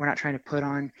we're not trying to put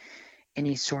on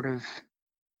any sort of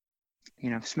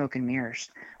smoke and mirrors.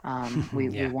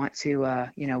 We want to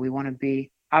we want to be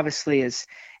obviously as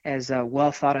well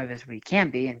thought of as we can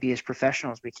be, and be as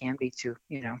professional as we can be to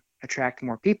attract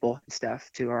more people and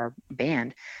stuff to our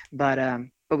band, but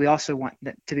we also want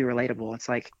that to be relatable. It's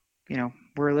like,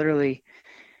 we're literally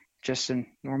just a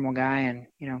normal guy, and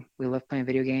we love playing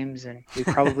video games, and we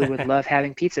probably would love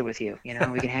having pizza with you. We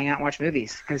can hang out and watch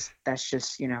movies, because that's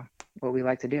just what we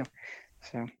like to do.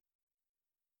 So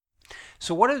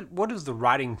So what is the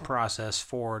writing process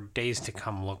for Days to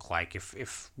Come look like?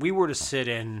 If we were to sit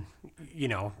in,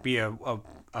 be a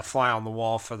fly on the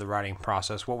wall for the writing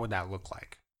process, what would that look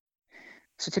like?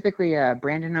 So typically,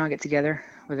 Brandon and I'll get together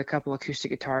with a couple acoustic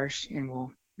guitars, and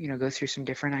we'll, go through some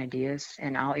different ideas.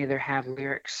 And I'll either have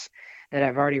lyrics that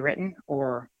I've already written,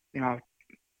 or I'll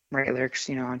write lyrics,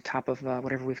 on top of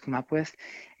whatever we've come up with.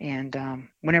 And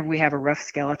whenever we have a rough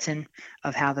skeleton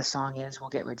of how the song is, we'll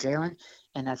get with Jalen,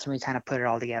 and that's when we kind of put it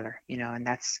all together, and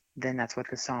that's what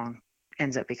the song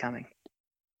ends up becoming.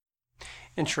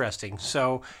 Interesting.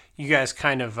 So you guys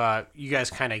kind of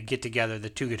get together, the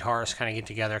two guitarists kind of get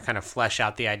together, kind of flesh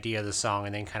out the idea of the song,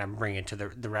 and then kind of bring it to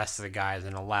the rest of the guys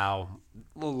and allow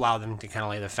them to kind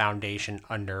of lay the foundation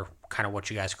under kind of what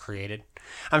you guys created.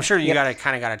 I'm sure you got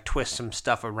to twist some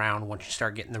stuff around once you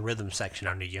start getting the rhythm section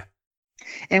under you.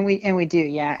 And we do,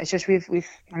 yeah. It's just we've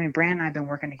Brand and I have been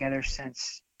working together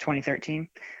since 2013,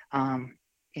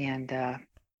 and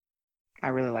I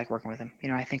really like working with him.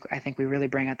 I think we really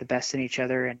bring out the best in each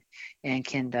other, and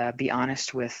can be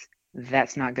honest with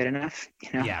that's not good enough.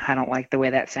 I don't like the way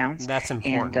that sounds. That's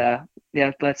important.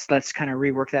 And let's kind of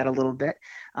rework that a little bit.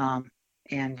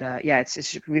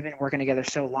 It's we've been working together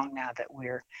so long now that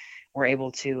we're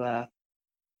able to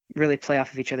really play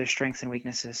off of each other's strengths and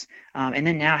weaknesses. And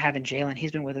then now having Jalen,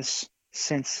 he's been with us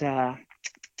since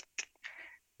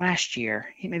last year.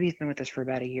 He's been with us for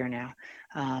about a year now,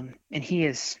 and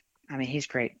he's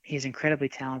great. He's incredibly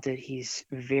talented. He's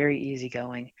very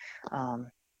easygoing,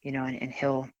 and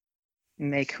he'll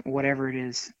make whatever it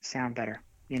is sound better.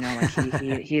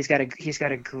 He's got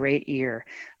a great ear,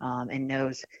 and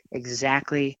knows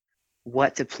exactly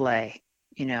what to play,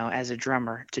 as a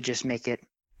drummer to just make it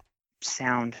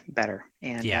sound better.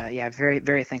 And very,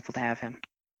 very thankful to have him.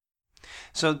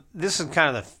 So this is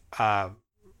kind of the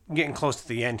getting close to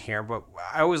the end here, but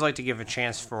I always like to give a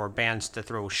chance for bands to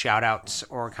throw shout outs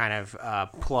or kind of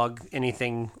plug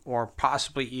anything, or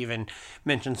possibly even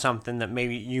mention something that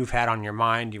maybe you've had on your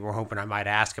mind you were hoping I might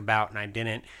ask about and I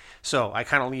didn't. So I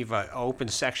kind of leave an open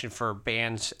section for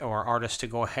bands or artists to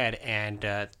go ahead and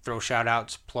throw shout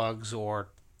outs, plugs, or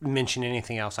mention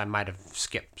anything else I might have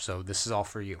skipped. So this is all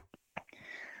for you.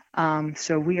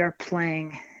 So we are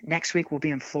playing next week. We'll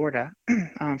be in Florida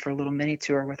for a little mini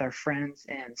tour with our friends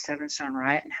in Seven Stone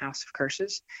Riot and House of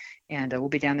Curses, and we'll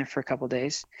be down there for a couple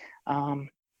days. And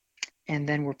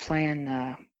then we're playing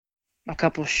a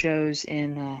couple shows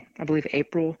in I believe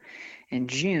April and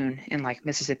June in like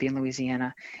Mississippi and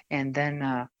Louisiana, and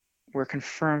then we're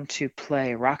confirmed to play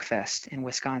Rockfest in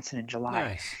Wisconsin in July.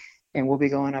 Nice. And we'll be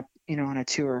going up, on a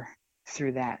tour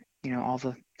through that. All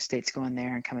the states going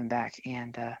there and coming back,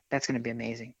 and that's going to be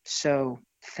amazing. So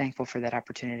thankful for that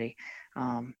opportunity.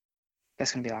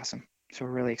 That's going to be awesome. So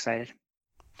we're really excited.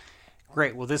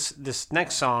 Great. Well, this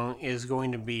next song is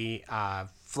going to be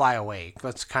Fly Away.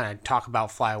 Let's kind of talk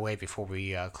about Fly Away before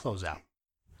we close out.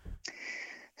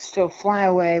 So Fly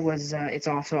Away was it's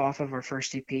also off of our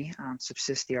first EP,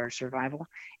 Subsist the Art of Survival,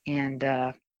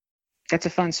 and that's a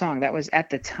fun song. That was at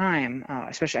the time,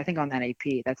 especially I think on that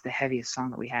EP, that's the heaviest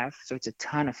song that we have. So it's a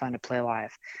ton of fun to play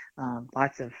live.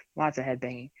 Lots of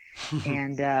headbanging,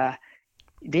 and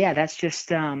that's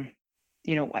just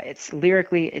it's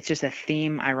lyrically, it's just a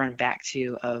theme I run back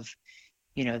to of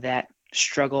that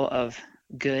struggle of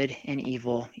good and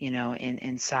evil,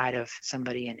 inside of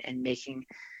somebody, and making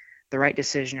the right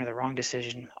decision or the wrong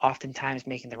decision. Oftentimes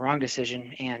making the wrong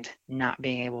decision and not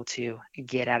being able to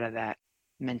get out of that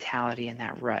mentality and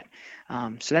that rut.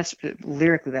 So that's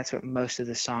lyrically, that's what most of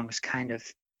the songs kind of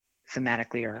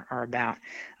thematically are about.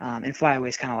 And Fly Away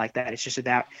is kind of like that. It's just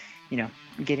about,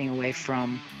 getting away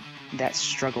from that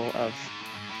struggle of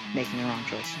making the wrong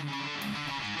choice.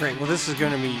 Great. Well, this is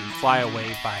going to be Fly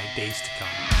Away by Days to Come.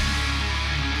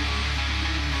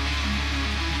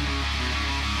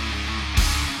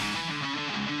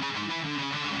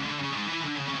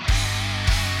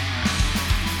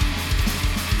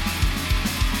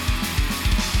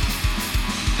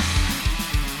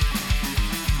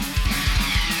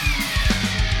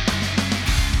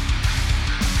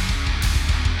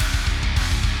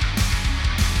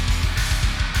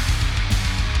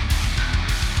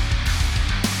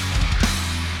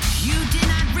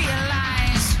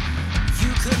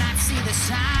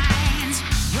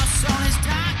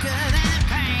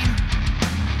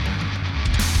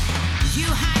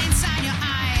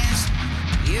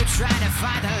 Try to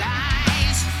fight the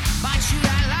lies, but you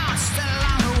got lost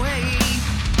along the way.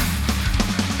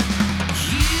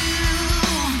 You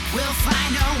will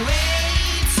find a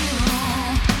way to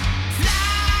fly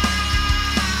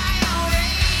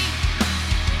away.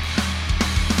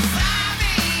 Far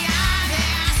beyond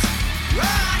this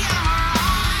road you're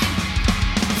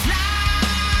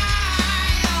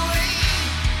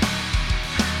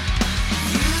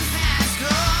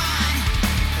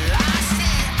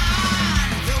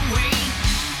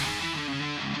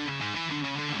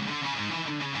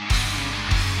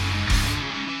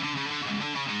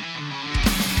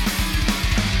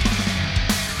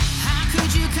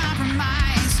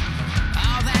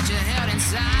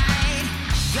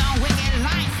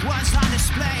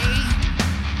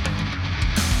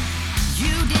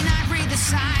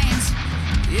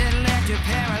you're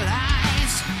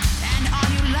paralyzed and all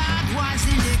your loved ones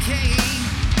in decay.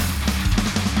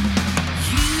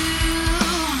 You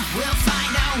will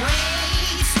find a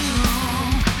way to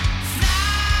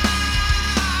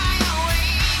fly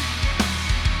away,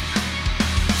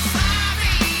 far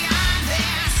beyond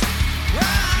this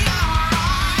world you're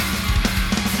on.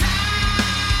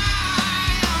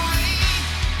 Fly away.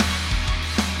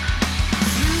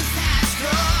 Youth has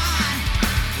gone,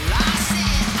 lost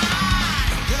it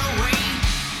on the way.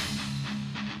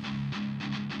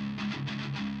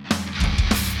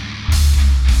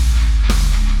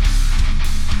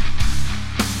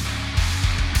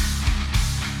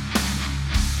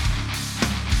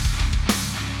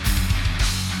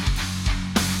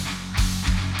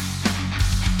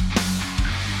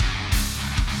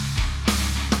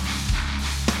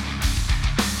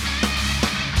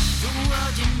 The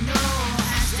world you know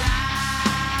has died,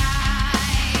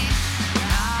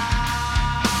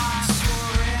 lost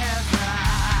forever.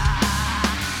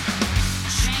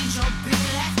 Change or be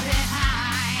left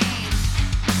behind.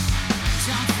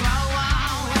 Don't throw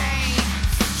away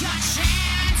your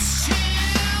chance to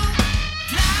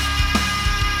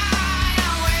fly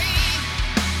away,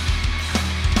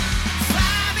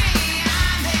 far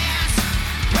beyond this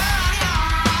world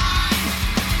you're on.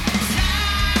 Fly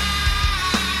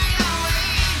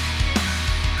away.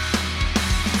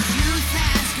 Youth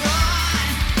has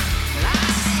gone,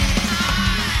 lost it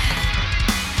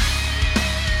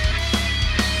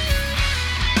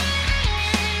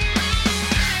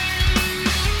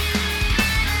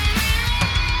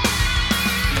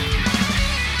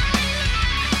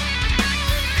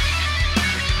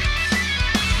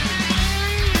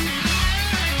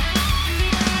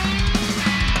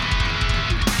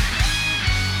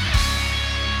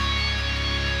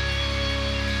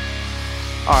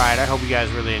All right, I hope you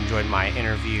guys really enjoyed my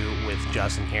interview with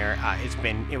Justin here.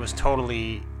 It was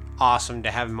totally awesome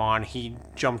to have him on. He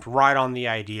jumped right on the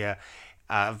idea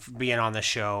of being on the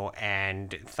show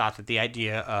and thought that the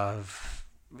idea of,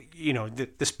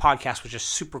 this podcast was just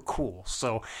super cool.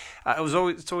 So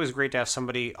it's always great to have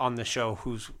somebody on the show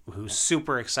who's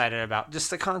super excited about just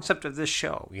the concept of this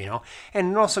show,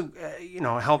 and it also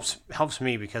helps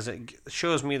me because it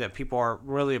shows me that people are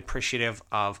really appreciative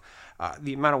of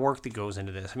the amount of work that goes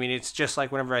into this. I mean, it's just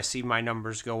like whenever I see my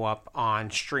numbers go up on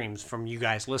streams from you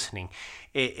guys listening,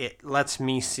 it lets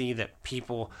me see that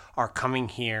people are coming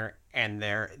here and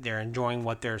they're enjoying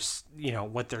what they're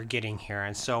getting here.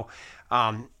 And so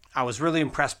I was really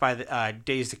impressed by the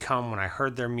Days to Come when I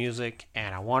heard their music,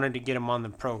 and I wanted to get them on the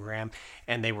program,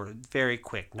 and they were very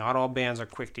quick. Not all bands are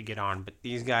quick to get on, but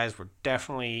these guys were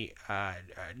definitely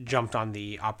jumped on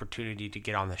the opportunity to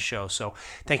get on the show. So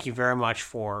thank you very much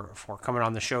for coming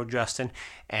on the show, Justin,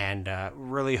 and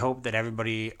really hope that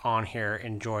everybody on here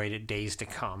enjoyed Days to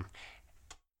Come.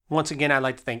 Once again, I'd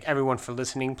like to thank everyone for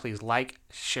listening. Please like,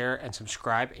 share, and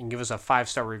subscribe, and give us a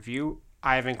 5-star review.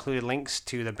 I have included links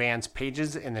to the band's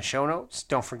pages in the show notes.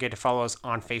 Don't forget to follow us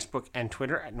on Facebook and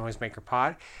Twitter at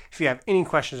NoisemakerPod. If you have any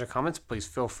questions or comments, please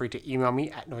feel free to email me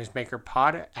at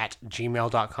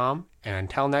noisemakerpod@gmail.com. And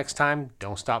until next time,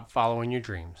 don't stop following your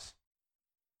dreams.